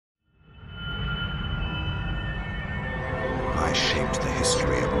I shaped the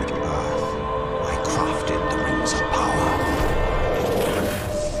history of Middle-earth. I crafted the Rings of Power.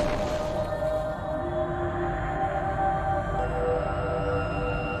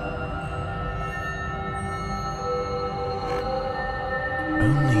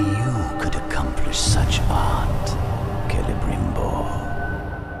 Only you could accomplish such art,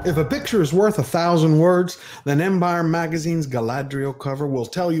 Celebrimbor. If a picture is worth 1,000 words, then Empire Magazine's Galadriel cover will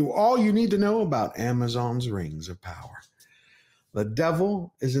tell you all you need to know about Amazon's Rings of Power. The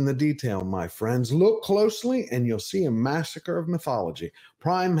devil is in the detail, my friends. Look closely and you'll see a massacre of mythology.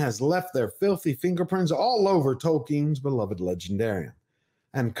 Prime has left their filthy fingerprints all over Tolkien's beloved legendarium.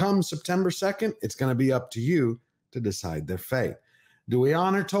 And come September 2nd, it's going to be up to you to decide their fate. Do we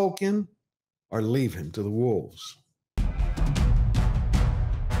honor Tolkien or leave him to the wolves?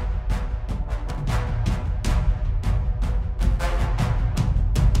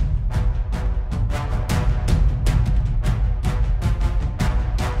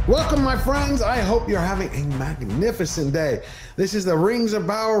 Welcome, my friends. I hope you're having a magnificent day. This is the Rings of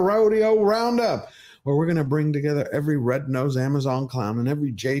Power Rodeo Roundup, where we're going to bring together every red-nosed Amazon clown and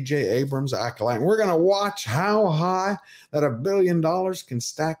every J.J. Abrams acolyte. And we're going to watch how high that $1 billion can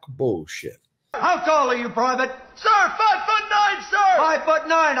stack bullshit. How tall are you, Private? Sir, 5'9", sir! 5'9".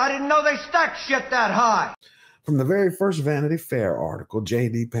 I didn't know they stacked shit that high. From the very first Vanity Fair article,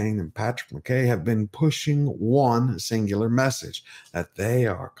 J.D. Payne and Patrick McKay have been pushing one singular message, that they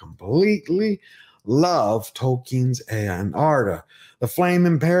are completely love Tolkien's Anarta. The flame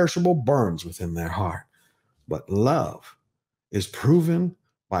imperishable burns within their heart. But love is proven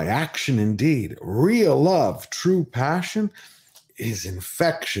by action indeed. Real love, true passion, is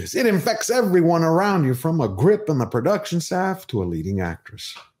infectious. It infects everyone around you, from a grip on the production staff to a leading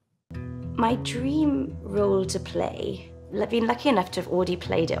actress. My dream role to play, I've been lucky enough to have already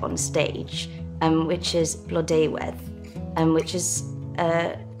played it on stage, which is Blodeuwedd, which is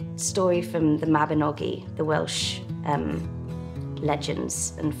a story from the Mabinogi, the Welsh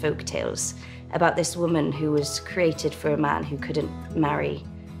legends and folk tales, about this woman who was created for a man who couldn't marry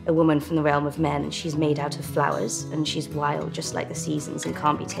a woman from the realm of men. She's made out of flowers and she's wild just like the seasons and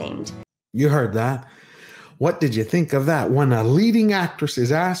can't be tamed. You heard that. What did you think of that? When a leading actress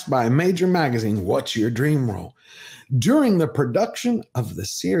is asked by a major magazine, what's your dream role? During the production of the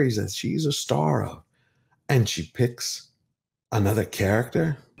series that she's a star of, and she picks another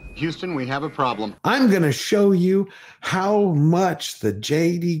character? Houston, we have a problem. I'm going to show you how much the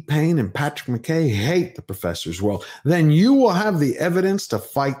J.D. Payne and Patrick McKay hate the professor's role. Then you will have the evidence to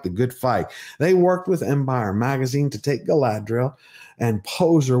fight the good fight. They worked with Empire Magazine to take Galadriel and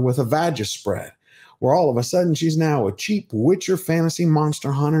pose her with a Vagispread, where all of a sudden she's now a cheap Witcher fantasy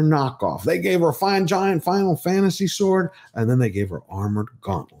monster hunter knockoff. They gave her a fine giant Final Fantasy sword, and then they gave her armored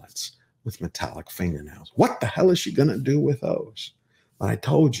gauntlets with metallic fingernails. What the hell is she going to do with those? I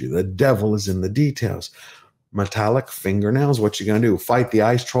told you, the devil is in the details. Metallic fingernails, what you going to do? Fight the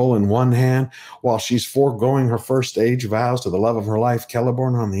ice troll in one hand while she's foregoing her first stage vows to the love of her life,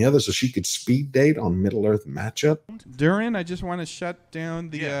 Celeborn, on the other, so she could speed date on Middle-earth matchup? Durin, I just want to shut down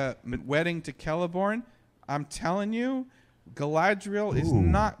the wedding to Celeborn. I'm telling you, Galadriel is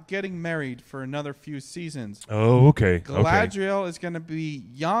not getting married for another few seasons. Oh, okay. Galadriel is going to be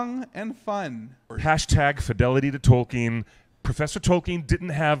young and fun. Hashtag fidelity to Tolkien. Professor Tolkien didn't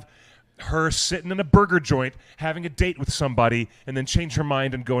have her sitting in a burger joint having a date with somebody and then change her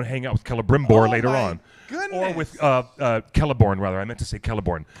mind and go and hang out with Celebrimbor later on. Goodness. Or with Celeborn, rather. I meant to say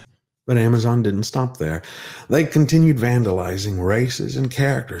Celeborn. But Amazon didn't stop there. They continued vandalizing races and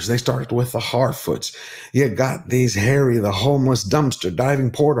characters. They started with the Harfoots. You got these Harry the homeless dumpster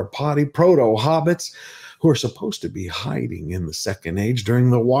diving porta potty proto-hobbits who are supposed to be hiding in the Second Age during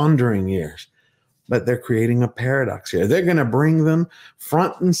the Wandering Years. But they're creating a paradox here. They're going to bring them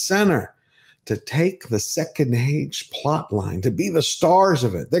front and center to take the Second Age plot line, to be the stars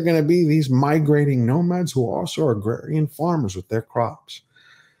of it. They're going to be these migrating nomads who also are agrarian farmers with their crops.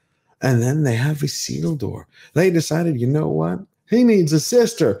 And then they have Isildur. They decided, you know what? He needs a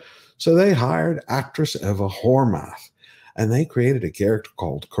sister. So they hired actress Eva Horvath. And they created a character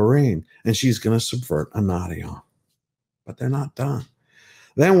called Corrine. And she's going to subvert Anarion. But they're not done.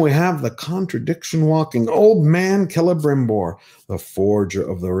 Then we have the contradiction-walking old man Celebrimbor, the forger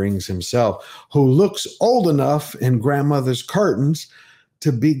of the rings himself, who looks old enough in grandmother's curtains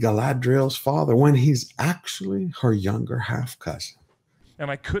to be Galadriel's father when he's actually her younger half-cousin. And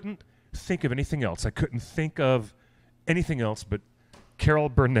I couldn't think of anything else. I couldn't think of anything else but Carol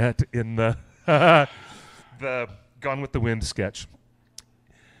Burnett in the Gone with the Wind sketch.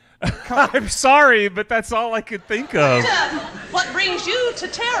 I'm sorry, but that's all I could think of. What brings you to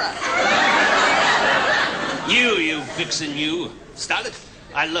Terra? You vixen, you. Starlet,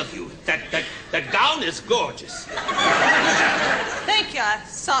 I love you. That gown is gorgeous. Thank you. I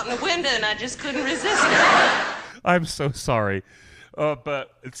saw it in the window and I just couldn't resist it. I'm so sorry.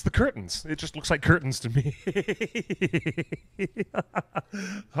 But it's the curtains. It just looks like curtains to me.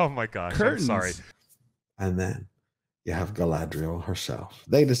 Oh my gosh, Curtains. I'm sorry. And then you have Galadriel herself.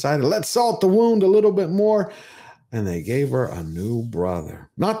 They decided, let's salt the wound a little bit more. And they gave her a new brother.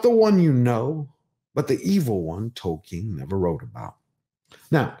 Not the one you know, but the evil one Tolkien never wrote about.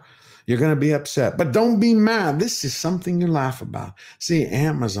 Now, you're going to be upset, but don't be mad. This is something you laugh about. See,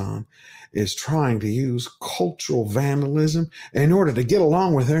 Amazon is trying to use cultural vandalism in order to get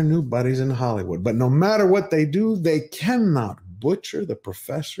along with their new buddies in Hollywood. But no matter what they do, they cannot butcher the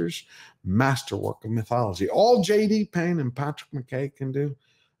professor's masterwork of mythology. All J.D. Payne and Patrick McKay can do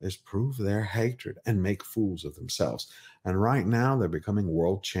is prove their hatred and make fools of themselves. And right now, they're becoming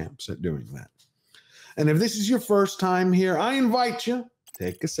world champs at doing that. And if this is your first time here, I invite you,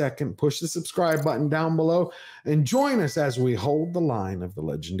 take a second, push the subscribe button down below, and join us as we hold the line of the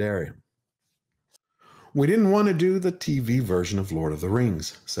Legendarium. We didn't want to do the TV version of Lord of the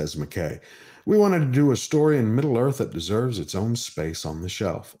Rings, says McKay. We wanted to do a story in Middle-earth that deserves its own space on the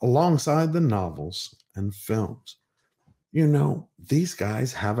shelf, alongside the novels and films. You know, these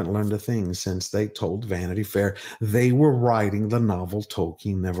guys haven't learned a thing since they told Vanity Fair they were writing the novel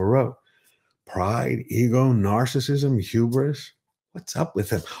Tolkien never wrote. Pride, ego, narcissism, hubris. What's up with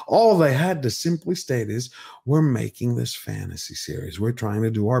them? All they had to simply state is, we're making this fantasy series. We're trying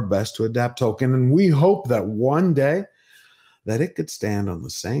to do our best to adapt Tolkien, and we hope that one day that it could stand on the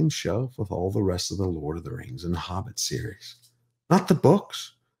same shelf with all the rest of the Lord of the Rings and Hobbit series. Not the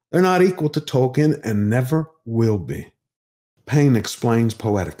books. They're not equal to Tolkien and never will be. Payne explains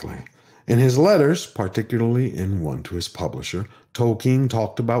poetically. In his letters, particularly in one to his publisher, Tolkien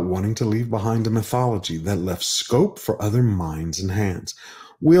talked about wanting to leave behind a mythology that left scope for other minds and hands,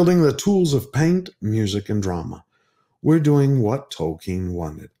 wielding the tools of paint, music, and drama. We're doing what Tolkien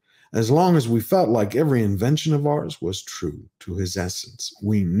wanted. As long as we felt like every invention of ours was true to his essence,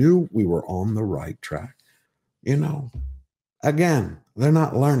 we knew we were on the right track. You know, again, they're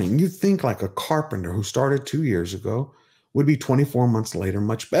not learning. You think like a carpenter who started 2 years ago would be 24 months later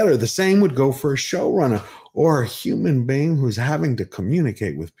much better. The same would go for a showrunner or a human being who's having to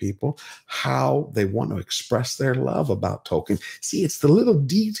communicate with people how they want to express their love about Tolkien. See, it's the little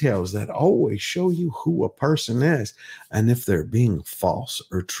details that always show you who a person is and if they're being false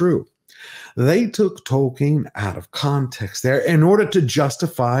or true. They took Tolkien out of context there in order to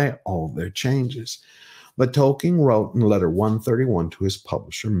justify all their changes. But Tolkien wrote in letter 131 to his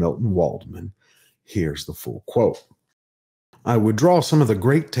publisher, Milton Waldman. Here's the full quote. I would draw some of the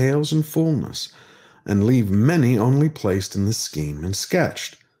great tales in fullness, and leave many only placed in the scheme and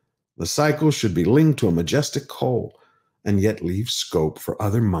sketched. The cycle should be linked to a majestic whole, and yet leave scope for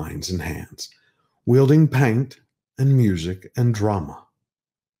other minds and hands, wielding paint and music and drama.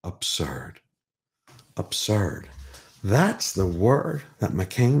 Absurd. Absurd. That's the word that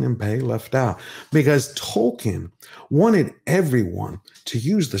McCain and Pay left out, because Tolkien wanted everyone to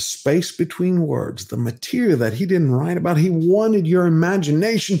use the space between words, the material that he didn't write about. He wanted your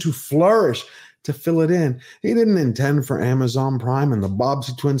imagination to flourish, to fill it in. He didn't intend for Amazon Prime and the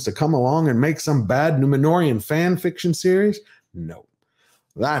Bobbsey twins to come along and make some bad Numenorian fan fiction series. No,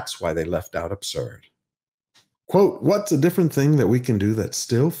 that's why they left out absurd. Quote, what's a different thing that we can do that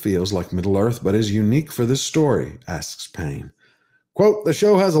still feels like Middle-earth but is unique for this story, asks Payne. Quote, the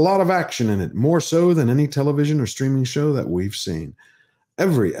show has a lot of action in it, more so than any television or streaming show that we've seen.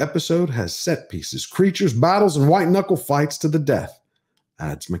 Every episode has set pieces, creatures, battles, and white-knuckle fights to the death,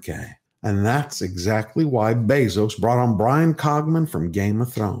 adds McKay. And that's exactly why Bezos brought on Brian Cogman from Game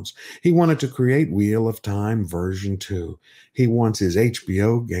of Thrones. He wanted to create Wheel of Time version 2. He wants his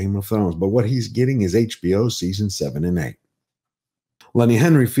HBO Game of Thrones, but what he's getting is HBO season 7 and 8. Lenny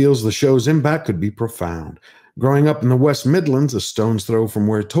Henry feels the show's impact could be profound. Growing up in the West Midlands, a stone's throw from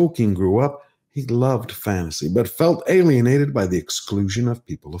where Tolkien grew up, he loved fantasy, but felt alienated by the exclusion of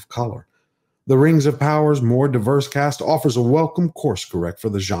people of color. The Rings of Power's more diverse cast offers a welcome course correct for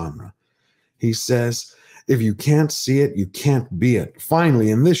the genre. He says, if you can't see it, you can't be it. Finally,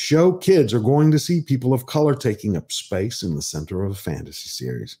 in this show, kids are going to see people of color taking up space in the center of a fantasy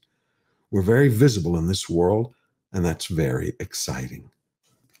series. We're very visible in this world, and that's very exciting.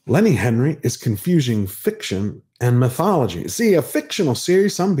 Lenny Henry is confusing fiction and mythology. See, a fictional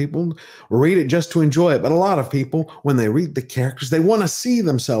series, some people read it just to enjoy it, but a lot of people, when they read the characters, they want to see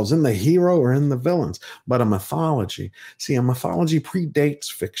themselves in the hero or in the villains. But a mythology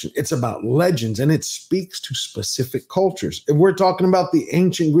predates fiction. It's about legends, and it speaks to specific cultures. If we're talking about the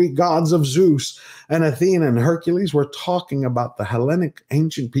ancient Greek gods of Zeus and Athena and Hercules, we're talking about the Hellenic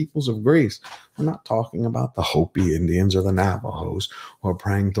ancient peoples of Greece. We're not talking about the Hopi Indians or the Navajos who are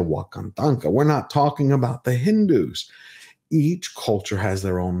praying to Wakantanka. We're not talking about the Hindus. Each culture has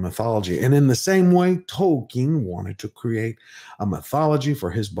their own mythology. And in the same way, Tolkien wanted to create a mythology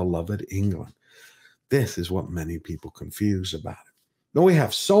for his beloved England. This is what many people confuse about it. But we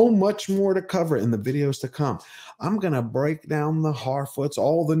have so much more to cover in the videos to come. I'm going to break down the Harfoots,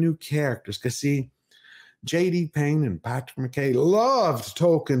 all the new characters, because see, J.D. Payne and Patrick McKay loved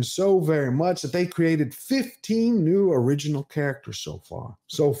Tolkien so very much that they created 15 new original characters so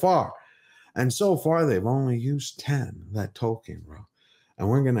far. And so far, they've only used 10 that Tolkien wrote. And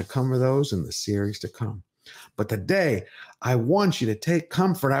we're going to cover those in the series to come. But today, I want you to take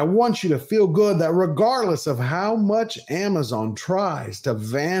comfort. I want you to feel good that regardless of how much Amazon tries to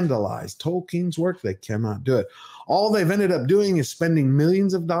vandalize Tolkien's work, they cannot do it. All they've ended up doing is spending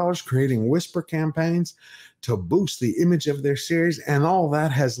millions of dollars creating whisper campaigns to boost the image of their series. And all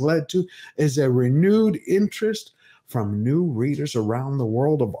that has led to is a renewed interest from new readers around the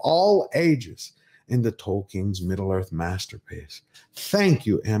world of all ages into Tolkien's Middle-earth masterpiece. Thank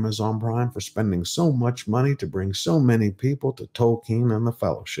you, Amazon Prime, for spending so much money to bring so many people to Tolkien and the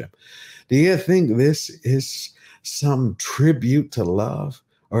Fellowship. Do you think this is some tribute to love,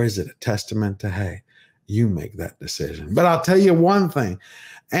 or is it a testament to hate? You make that decision. But I'll tell you one thing.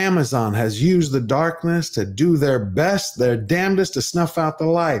 Amazon has used the darkness to do their best, their damnedest to snuff out the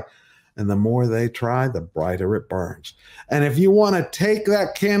light. And the more they try, the brighter it burns. And if you want to take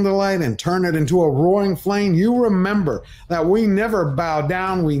that candlelight and turn it into a roaring flame, you remember that we never bow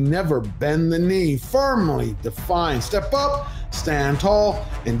down, we never bend the knee. Firmly define, step up, stand tall,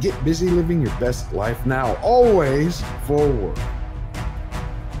 and get busy living your best life now. Always forward.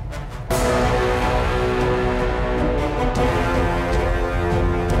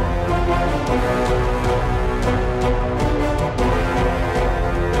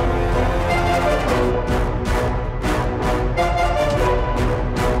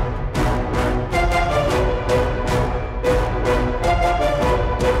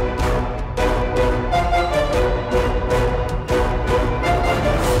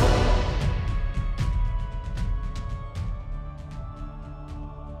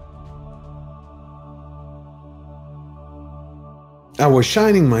 I was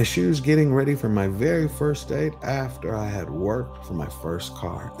shining my shoes, getting ready for my very first date after I had worked for my first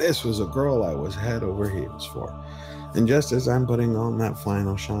car. This was a girl I was head over heels for. And just as I'm putting on that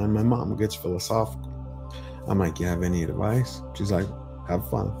final shine, my mom gets philosophical. I'm like, you have any advice? She's like, have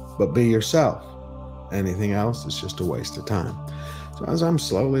fun, but be yourself. Anything else is just a waste of time. So as I'm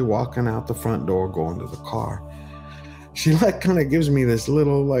slowly walking out the front door, going to the car, she kind of gives me this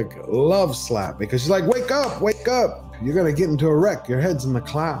little love slap, because she's like, wake up, wake up. You're going to get into a wreck. Your head's in the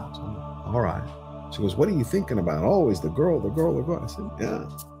clouds. I'm like, all right. She goes, what are you thinking about? Always the girl, the girl, the girl. I said, yeah.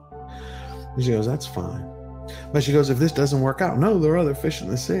 And she goes, that's fine. But she goes, if this doesn't work out, no, there are other fish in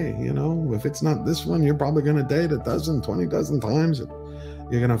the sea. You know, if it's not this one, you're probably going to date 20 dozen times. And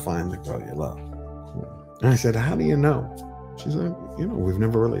you're going to find the girl you love. And I said, how do you know? She's like, we've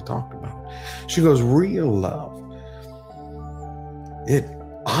never really talked about it. She goes, real love, it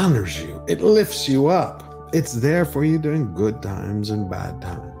honors you. It lifts you up. It's there for you during good times and bad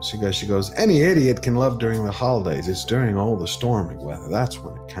times. She goes, any idiot can love during the holidays. It's during all the stormy weather. That's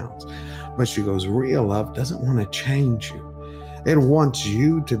when it counts. But she goes, real love doesn't want to change you. It wants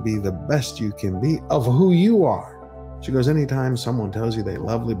you to be the best you can be of who you are. She goes, anytime someone tells you they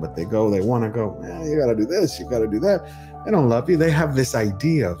love you, but they want to go, you got to do this, you got to do that. They don't love you. They have this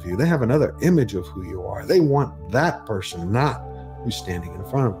idea of you. They have another image of who you are. They want that person, not who's standing in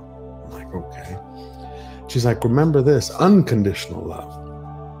front of them. I'm like, okay. She's like, remember this, unconditional love,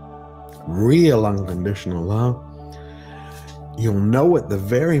 real unconditional love. You'll know at the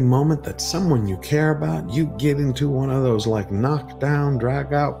very moment that someone you care about, you get into one of those knock down,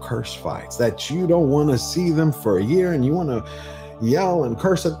 drag out curse fights that you don't want to see them for a year, and you want to yell and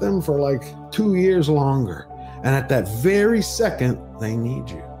curse at them for 2 years longer. And at that very second, they need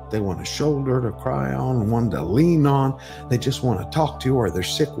you. They want a shoulder to cry on, one to lean on. They just want to talk to you, or they're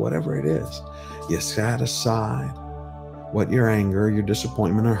sick, whatever it is. You set aside what your anger, your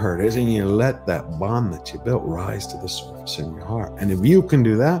disappointment, or hurt is, and you let that bond that you built rise to the surface in your heart. And if you can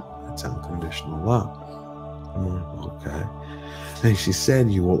do that, that's unconditional love. I'm like, okay. And she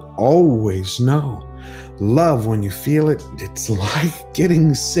said, you will always know Love, when you feel it, it's like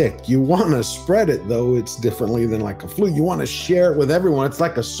getting sick. You want to spread it, though it's differently than like a flu. You want to share it with everyone. It's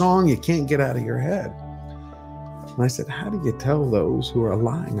like a song you can't get out of your head. And I said, how do you tell those who are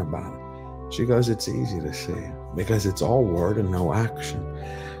lying about it? She goes, it's easy to see, because it's all word and no action.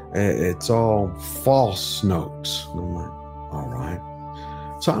 It's all false notes. And I'm like, all right.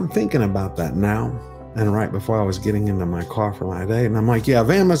 So I'm thinking about that now. And right before I was getting into my car for my day, and I'm like, you have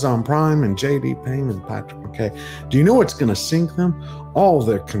Amazon Prime and J.D. Payne and Patrick McKay. Do you know what's going to sink them? All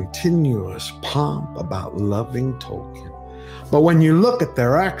their continuous pomp about loving Tolkien. But when you look at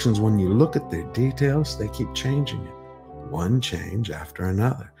their actions, when you look at their details, they keep changing it. One change after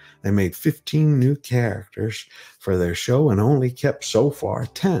another. They made 15 new characters for their show and only kept so far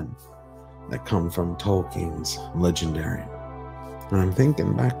 10 that come from Tolkien's Legendarium. And I'm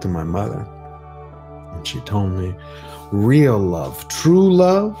thinking back to my mother. And she told me, real love,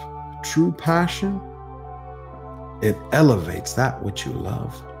 true passion, it elevates that which you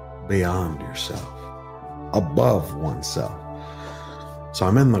love beyond yourself, above oneself. So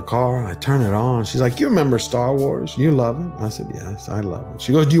I'm in the car, I turn it on. She's like, you remember Star Wars? You love it? I said, yes, I love it.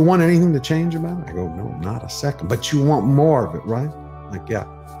 She goes, do you want anything to change about it? I go, no, not a second. But you want more of it, right? I'm like, yeah.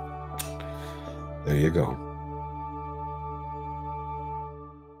 There you go.